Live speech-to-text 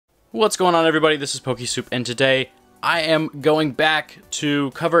What's going on, everybody? This is pokesoup, and today I am going back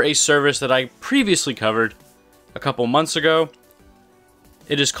to cover a service that I previously covered a couple months ago.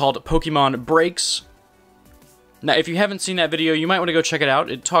 It is called Pokemon Breaks. Now, if you haven't seen that video, you might want to go check it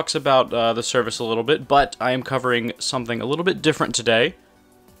out. It talks about the service a little bit, but I am covering something a little bit different today.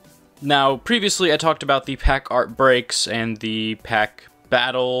 Now, previously I talked about the pack art breaks and the pack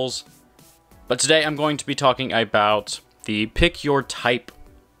battles, but today I'm going to be talking about the pick your type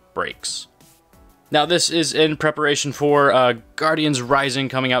breaks. Now, this is in preparation for Guardians Rising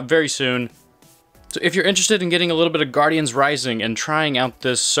coming out very soon. So if you're interested in getting a little bit of Guardians Rising and trying out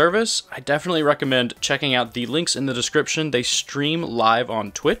this service, I definitely recommend checking out the links in the description. They stream live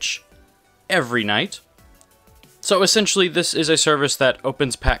on Twitch every night. So essentially, this is a service that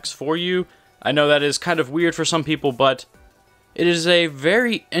opens packs for you. I know that is kind of weird for some people, but it is a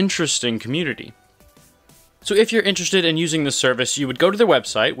very interesting community. So if you're interested in using this service, you would go to their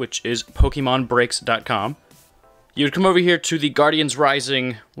website, which is PokemonBreaks.com. You would come over here to the Guardians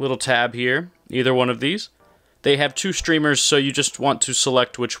Rising little tab here, either one of these. They have two streamers, so you just want to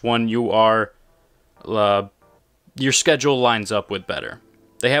select which one you are, your schedule lines up with better.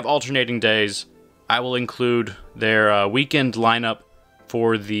 They have alternating days. I will include their weekend lineup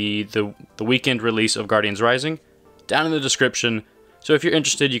for the weekend release of Guardians Rising down in the description. So if you're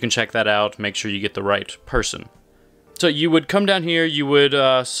interested, you can check that out. Make sure you get the right person. So you would come down here, you would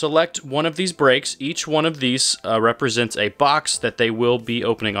select one of these breaks. Each one of these represents a box that they will be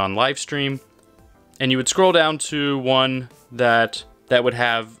opening on live stream. And you would scroll down to one that would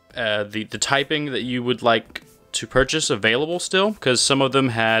have the typing that you would like to purchase available still, because some of them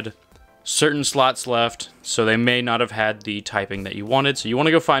had certain slots left, so they may not have had the typing that you wanted. So you want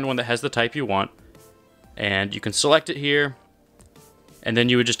to go find one that has the type you want, and you can select it here. And then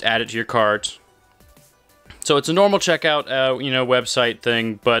you would just add it to your cart. So it's a normal checkout, website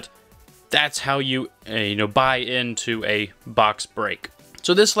thing, but that's how you, buy into a box break.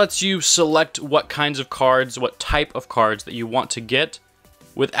 So this lets you select what kinds of cards, what type of cards that you want to get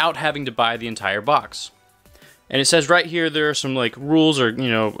without having to buy the entire box. And it says right here there are some rules or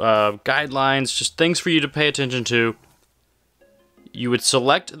guidelines, just things for you to pay attention to. You would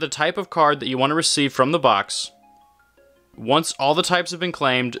select the type of card that you want to receive from the box. Once all the types have been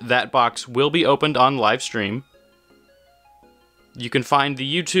claimed, that box will be opened on live stream. You can find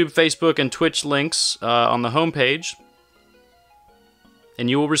the YouTube, Facebook, and Twitch links on the homepage. And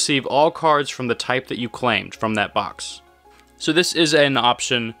you will receive all cards from the type that you claimed from that box. So this is an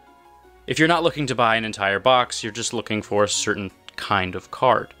option if you're not looking to buy an entire box, you're just looking for a certain kind of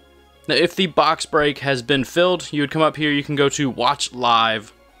card. Now, if the box break has been filled, you would come up here, you can go to Watch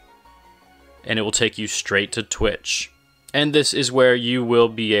Live, and it will take you straight to Twitch. And this is where you will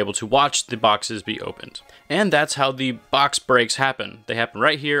be able to watch the boxes be opened. And that's how the box breaks happen. They happen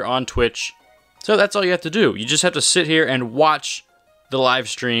right here on Twitch. So that's all you have to do. You just have to sit here and watch the live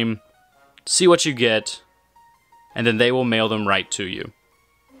stream, see what you get, and then they will mail them right to you.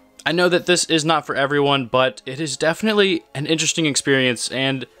 I know that this is not for everyone, but it is definitely an interesting experience,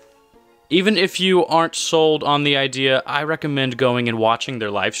 and even if you aren't sold on the idea, I recommend going and watching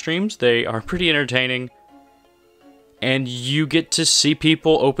their live streams. They are pretty entertaining. And you get to see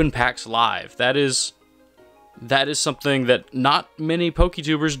people open packs live. That is something that not many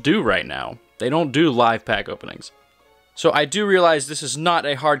PokeTubers do right now. They don't do live pack openings. So I do realize this is not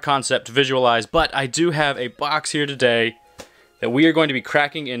a hard concept to visualize, but I do have a box here today that we are going to be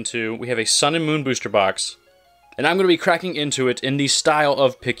cracking into. We have a Sun and Moon booster box, and I'm going to be cracking into it in the style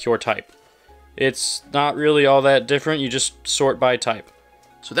of Pick Your Type. It's not really all that different. You just sort by type.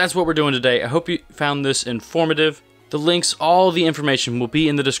 So that's what we're doing today. I hope you found this informative. The links, all the information will be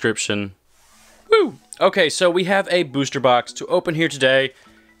in the description. Woo! Okay, so we have a booster box to open here today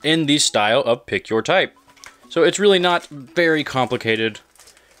in the style of Pick Your Type. So it's really not very complicated,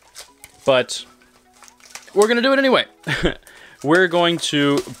 but we're going to do it anyway. We're going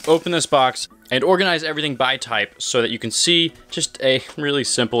to open this box and organize everything by type so that you can see just a really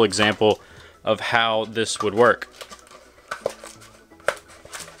simple example of how this would work.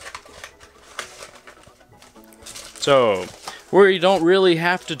 So, we don't really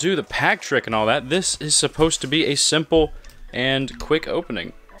have to do the pack trick and all that. This is supposed to be a simple and quick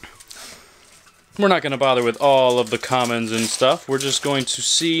opening. We're not going to bother with all of the commons and stuff. We're just going to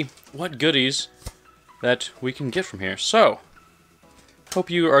see what goodies that we can get from here. So, hope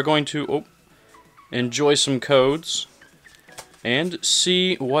you are going to enjoy some codes and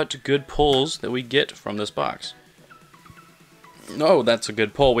see what good pulls that we get from this box. Oh, that's a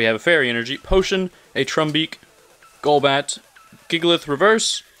good pull. We have a Fairy Energy, Potion, a Trumbeak, Golbat, Gigalith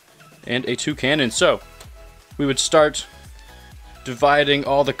Reverse, and a Toucannon. So, we would start dividing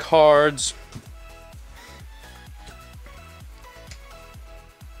all the cards.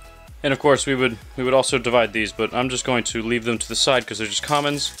 And of course we would also divide these, but I'm just going to leave them to the side because they're just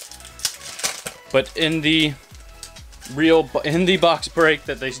commons. But in the box break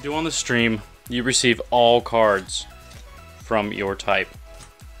that they do on the stream, you receive all cards from your type.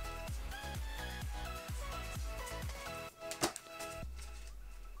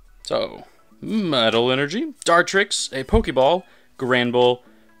 So, Metal Energy, Dartrix, a Pokeball, Granbull,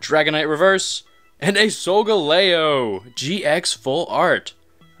 Dragonite Reverse, and a Solgaleo GX Full Art.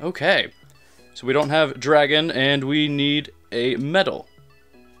 Okay, so we don't have Dragon, and we need a Metal.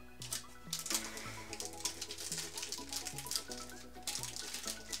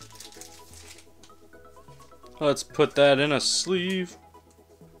 Let's put that in a sleeve.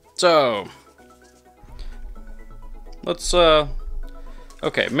 So, let's,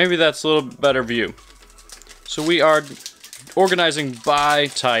 okay, maybe that's a little better view. So we are organizing by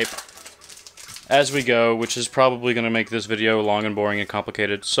type as we go, which is probably going to make this video long and boring and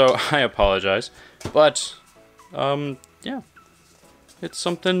complicated, so I apologize. But, yeah, it's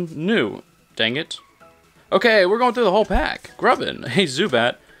something new, dang it. Okay, we're going through the whole pack. Grubbin, a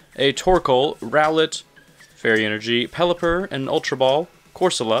Zubat, a Torkoal, Rowlet, Fairy Energy, Pelipper, an Ultra Ball,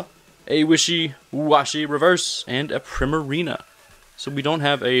 Corsola, a Wishy-Washy Reverse, and a Primarina. So we don't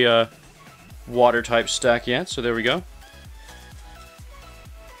have a water type stack yet, so there we go.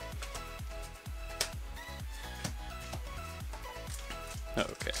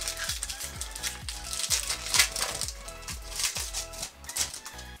 Okay.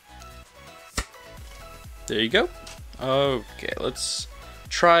 There you go. Okay, let's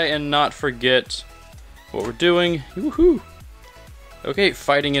try and not forget what we're doing. Woohoo! Okay,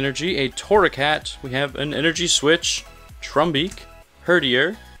 Fighting Energy, a Torracat. We have an Energy Switch, Trumbeak,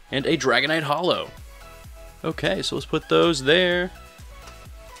 Herdier, and a Dragonite Hollow. Okay, so let's put those there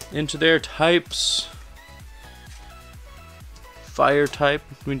into their types. Fire type,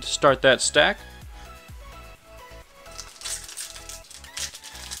 we need to start that stack.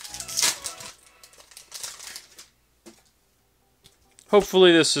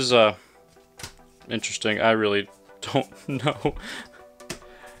 Hopefully this is interesting. I really don't know.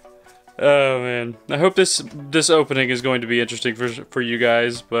 Oh man, I hope this opening is going to be interesting for you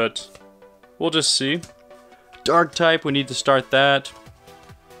guys, but we'll just see. Dark type, we need to start that.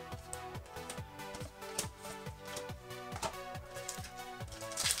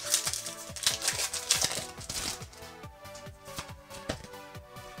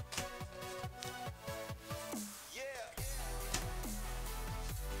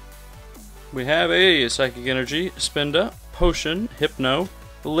 We have a Psychic Energy, Spinda, Potion, Hypno,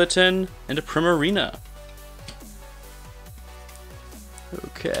 Litten, and a Primarina.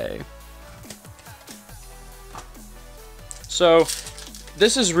 Okay. So,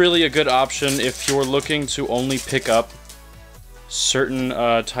 this is really a good option if you're looking to only pick up certain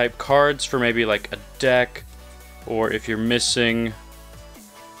type cards for maybe like a deck, or if you're missing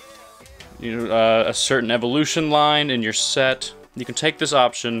a certain evolution line in your set. You can take this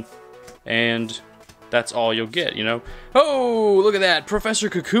option, and that's all you'll get, you know? Oh, look at that! Professor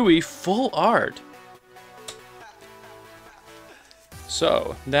Kukui Full Art!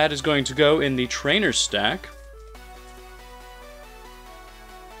 So, that is going to go in the trainer stack.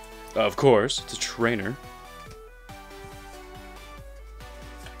 Of course, it's a trainer.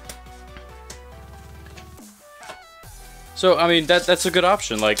 So, I mean, that's a good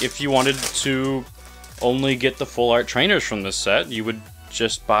option. Like, if you wanted to only get the full art trainers from this set, you would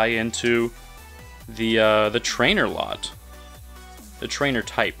just buy into the trainer lot, the trainer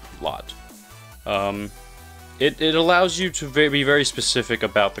type lot. It allows you to be very specific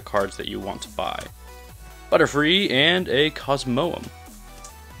about the cards that you want to buy. Butterfree and a Cosmoem.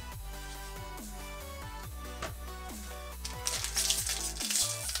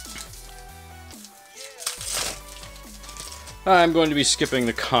 I'm going to be skipping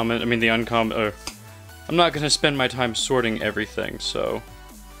the uncommon, I'm not going to spend my time sorting everything, so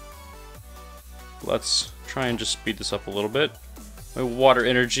let's try and just speed this up a little bit. A Water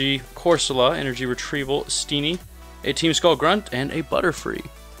Energy, Corsola, Energy Retrieval, Steenie, a Team Skull Grunt, and a Butterfree.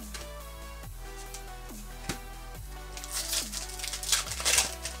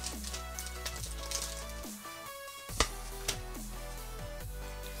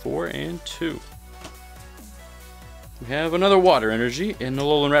 Four and two. We have another Water Energy, and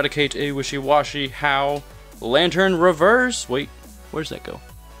Alolan Raticate, a Wishy-Washy, How, Lantern Reverse. Wait, where's that go?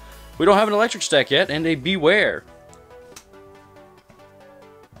 We don't have an electric stack yet, and a Beware.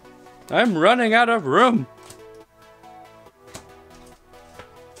 I'm running out of room.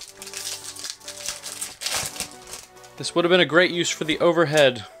 This would have been a great use for the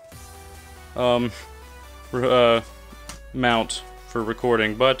overhead mount for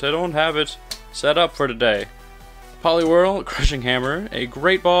recording, but I don't have it set up for today. Poliwhirl, Crushing Hammer, a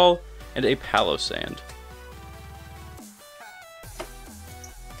Great Ball, and a Palosand.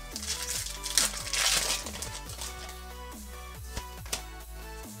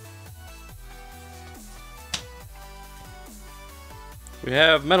 We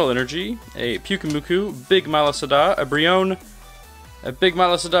have Metal Energy, a Pyukumuku, Big Malasada, a Brion, a Big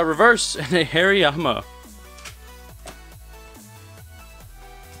Malasada Reverse, and a Hariyama.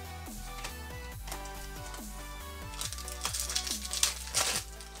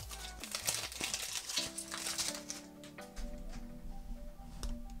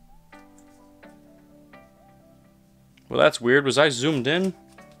 Well, that's weird. Was I zoomed in?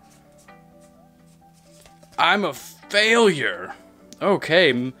 I'm a failure!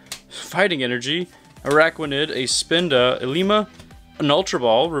 Okay, Fighting Energy, Araquanid, a Spinda, a Lima, an Ultra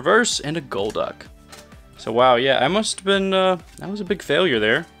Ball, Reverse, and a Golduck. So wow, yeah, I must have been, that was a big failure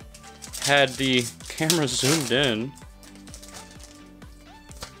there. Had the camera zoomed in.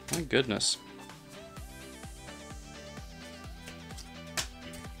 My goodness.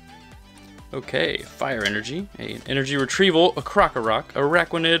 Okay, Fire Energy, an Energy Retrieval, a Krokorok, a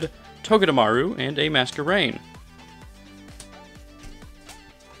Araquanid, Togedemaru, and a Masquerain.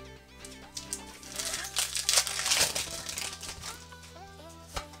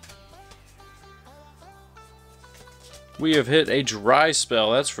 We have hit a dry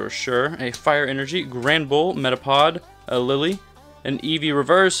spell, that's for sure. A Fire Energy, Grand Bull, Metapod, a Lily, an Eevee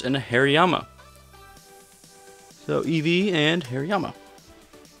Reverse, and a Hariyama. So Eevee and Hariyama.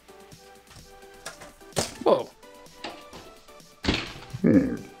 Whoa.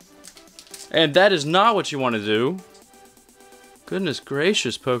 And that is not what you want to do. Goodness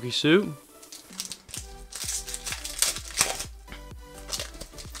gracious, pokesoup.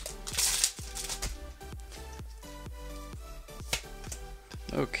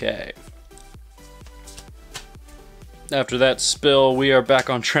 Okay. After that spill, we are back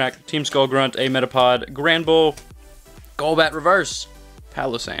on track. Team Skullgrunt, a Metapod, Grand Bull, Golbat Reverse,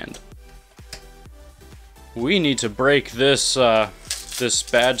 Palosand. We need to break this this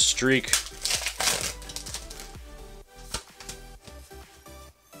bad streak.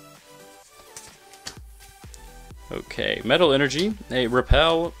 Okay, Metal Energy, a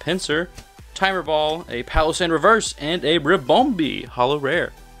Repel, Pinsir, Timer Ball, a Palosand Reverse, and a Ribombee Holo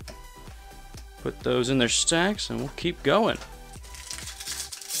Rare. Put those in their stacks and we'll keep going.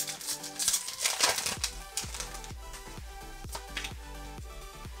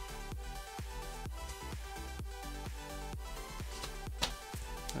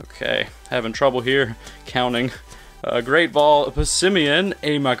 Okay, having trouble here counting. A Great Ball, a Passimian,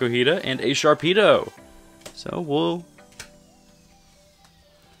 a Makuhita, and a Sharpedo. So we'll...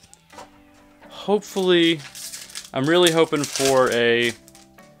 hopefully... I'm really hoping for a...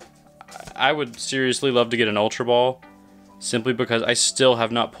 I would seriously love to get an Ultra Ball, simply because I still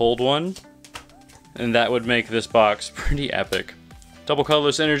have not pulled one, and that would make this box pretty epic. Double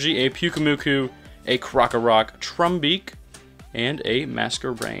Colorless Energy, a Pyukumuku, a Krokorok, Trumbeak, and a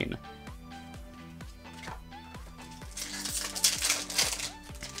Masquerain.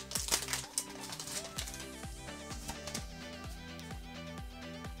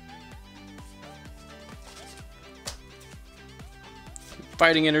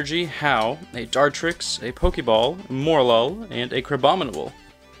 Fighting Energy, How, a Dartrix, a Pokeball, a Morlul, and a Crabominable.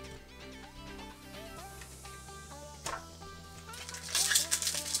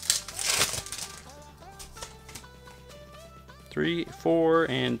 Three, 4,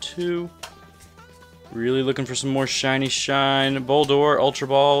 and 2. Really looking for some more shiny shine. Boldore, Ultra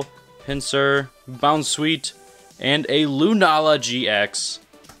Ball, Pinsir, Bounsweet, and a Lunala GX.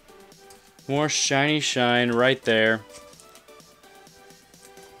 More shiny shine right there.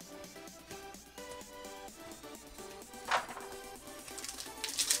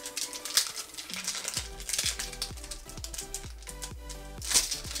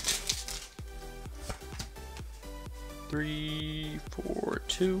 Three, 4,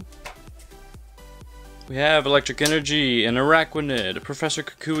 2. We have Electric Energy, an Araquanid, a Professor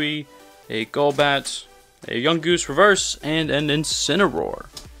Kukui, a Golbat, a Young Goose Reverse, and an Incineroar.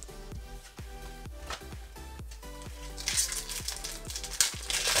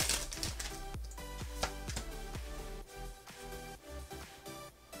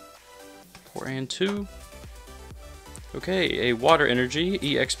 Four and 2. Okay, a Water Energy,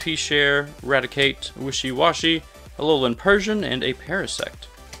 EXP Share, Raticate, Wishy Washy, a Alolan Persian, and a Parasect.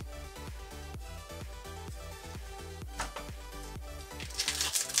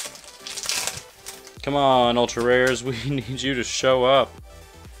 Come on, ultra rares, we need you to show up.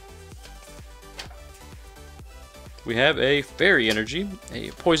 We have a Fairy Energy, a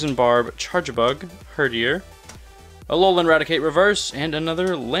Poison Barb, Charge-a-Bug, Herdier, a Alolan Raticate Reverse, and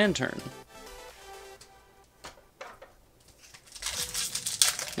another Lantern.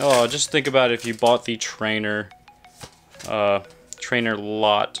 Oh, just think about if you bought the trainer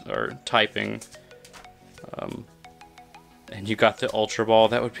lot, or typing, and you got the Ultra Ball.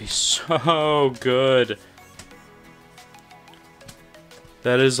 That would be so good.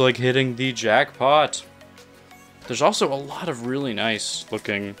 That is like hitting the jackpot. There's also a lot of really nice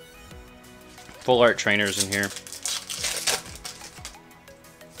looking full art trainers in here.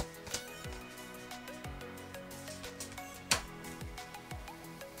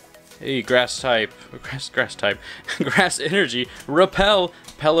 Hey, grass type, grass energy, Repel,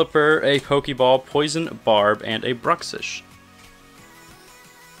 Pelipper, a Pokeball, Poison Barb, and a Bruxish.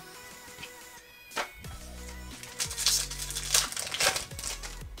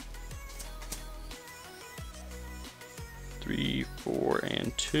 Three, 4,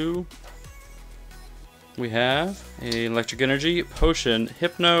 and 2. We have a Electric Energy, Potion,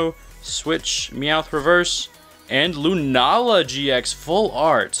 Hypno, Switch, Meowth Reverse, and Lunala GX full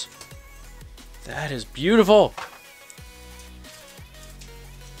art. That is beautiful.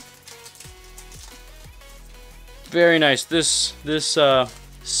 Very nice. This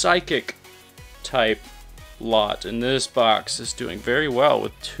psychic type lot in this box is doing very well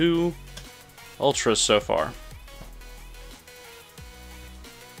with 2 ultras so far.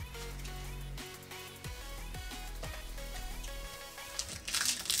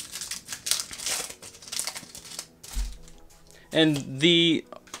 And the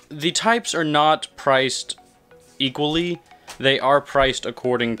types are not priced equally. They are priced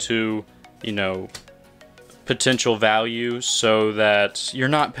according to, you know, potential value, so that you're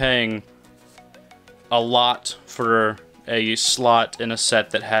not paying a lot for a slot in a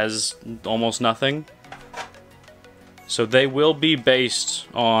set that has almost nothing. So they will be based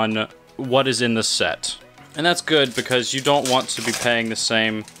on what is in the set. And that's good, because you don't want to be paying the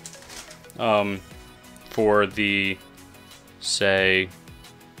same for the, say,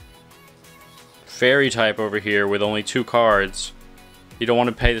 Fairy type over here with only 2 cards. You don't want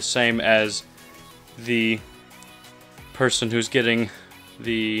to pay the same as the person who's getting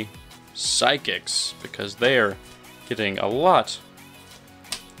the Psychics, because they're getting a lot.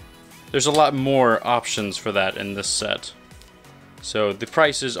 There's a lot more options for that in this set. So the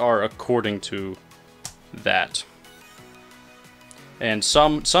prices are according to that. And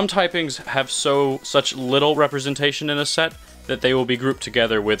some typings have such little representation in a set that they will be grouped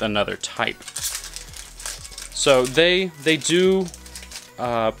together with another type. So they do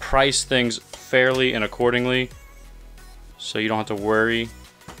price things fairly and accordingly, so you don't have to worry.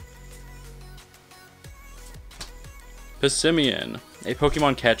 Pissimian, a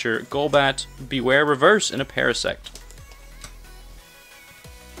Pokemon catcher, Golbat, Beware Reverse, and a Parasect.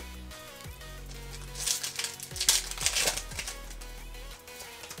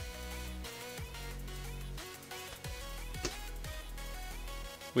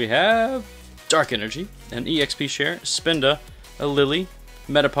 We have Dark Energy, an EXP Share, Spinda, a Lily,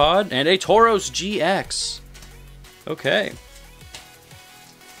 Metapod, and a Tauros GX. Okay.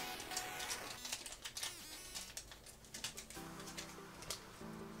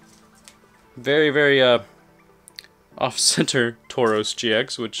 Very, very off-center Tauros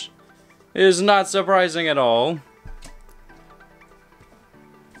GX, which is not surprising at all.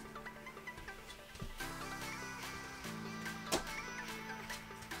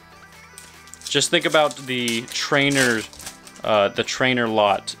 Just think about the trainer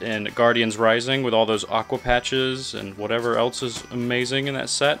lot in Guardians Rising with all those aqua patches and whatever else is amazing in that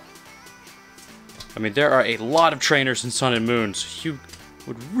set. I mean, there are a lot of trainers in Sun and Moon, so you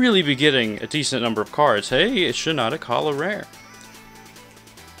would really be getting a decent number of cards. Hey, it should not call a rare.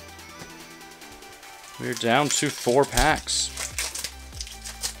 We're down to 4 packs.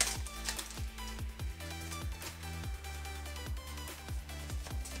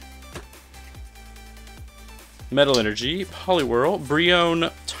 Metal Energy, Poliwhirl,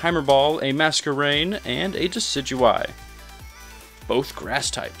 Brionne, Timer Ball, a Masquerain, and a Decidueye. Both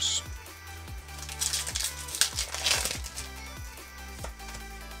grass types.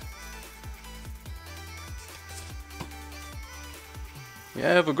 We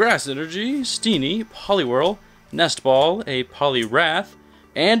have a Grass Energy, Steenie, Poliwhirl, Nest Ball, a Poliwrath,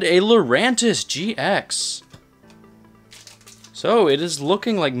 and a Lurantis GX. So it is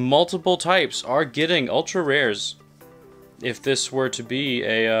looking like multiple types are getting ultra rares if this were to be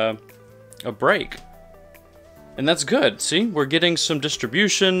a break. And that's good. See, we're getting some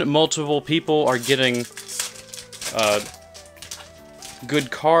distribution. Multiple people are getting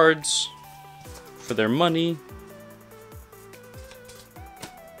good cards for their money.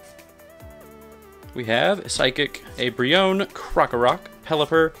 We have a Psychic, a Brion, Krokorok,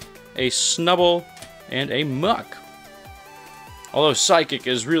 Pelipper, a Snubble, and a Muck. Although Psychic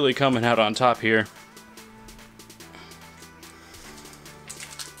is really coming out on top here.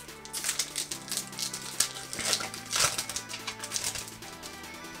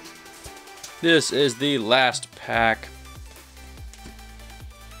 This is the last pack.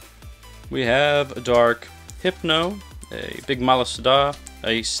 We have a Dark Hypno, a Big Malasada,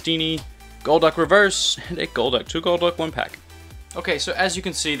 a Steenie, Golduck Reverse, and a Golduck. 2 Golduck, 1 pack. Okay, so as you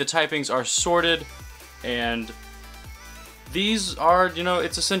can see, the typings are sorted, and these are, you know,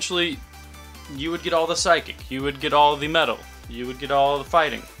 it's essentially, you would get all the Psychic, you would get all the Metal, you would get all the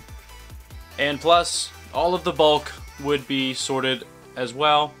Fighting. And plus, all of the bulk would be sorted as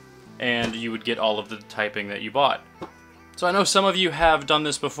well, and you would get all of the typing that you bought. So I know some of you have done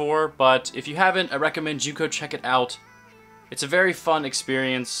this before, but if you haven't, I recommend you go check it out. It's a very fun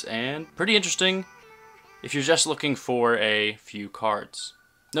experience and pretty interesting if you're just looking for a few cards.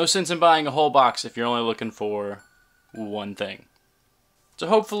 No sense in buying a whole box if you're only looking for one thing. So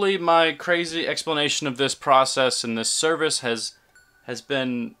hopefully my crazy explanation of this process and this service has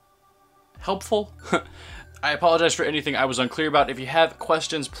been helpful. I apologize for anything I was unclear about. If you have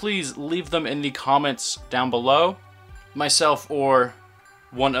questions, please leave them in the comments down below. Myself or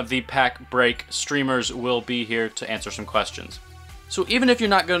one of the pack break streamers will be here to answer some questions. So even if you're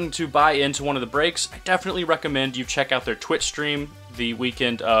not going to buy into one of the breaks, I definitely recommend you check out their Twitch stream the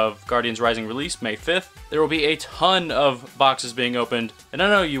weekend of Guardians Rising release, May 5th. There will be a ton of boxes being opened, and I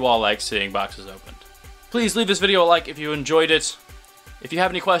know you all like seeing boxes opened. Please leave this video a like if you enjoyed it. If you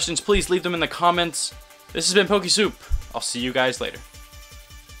have any questions, please leave them in the comments. This has been PokeSoup. I'll see you guys later.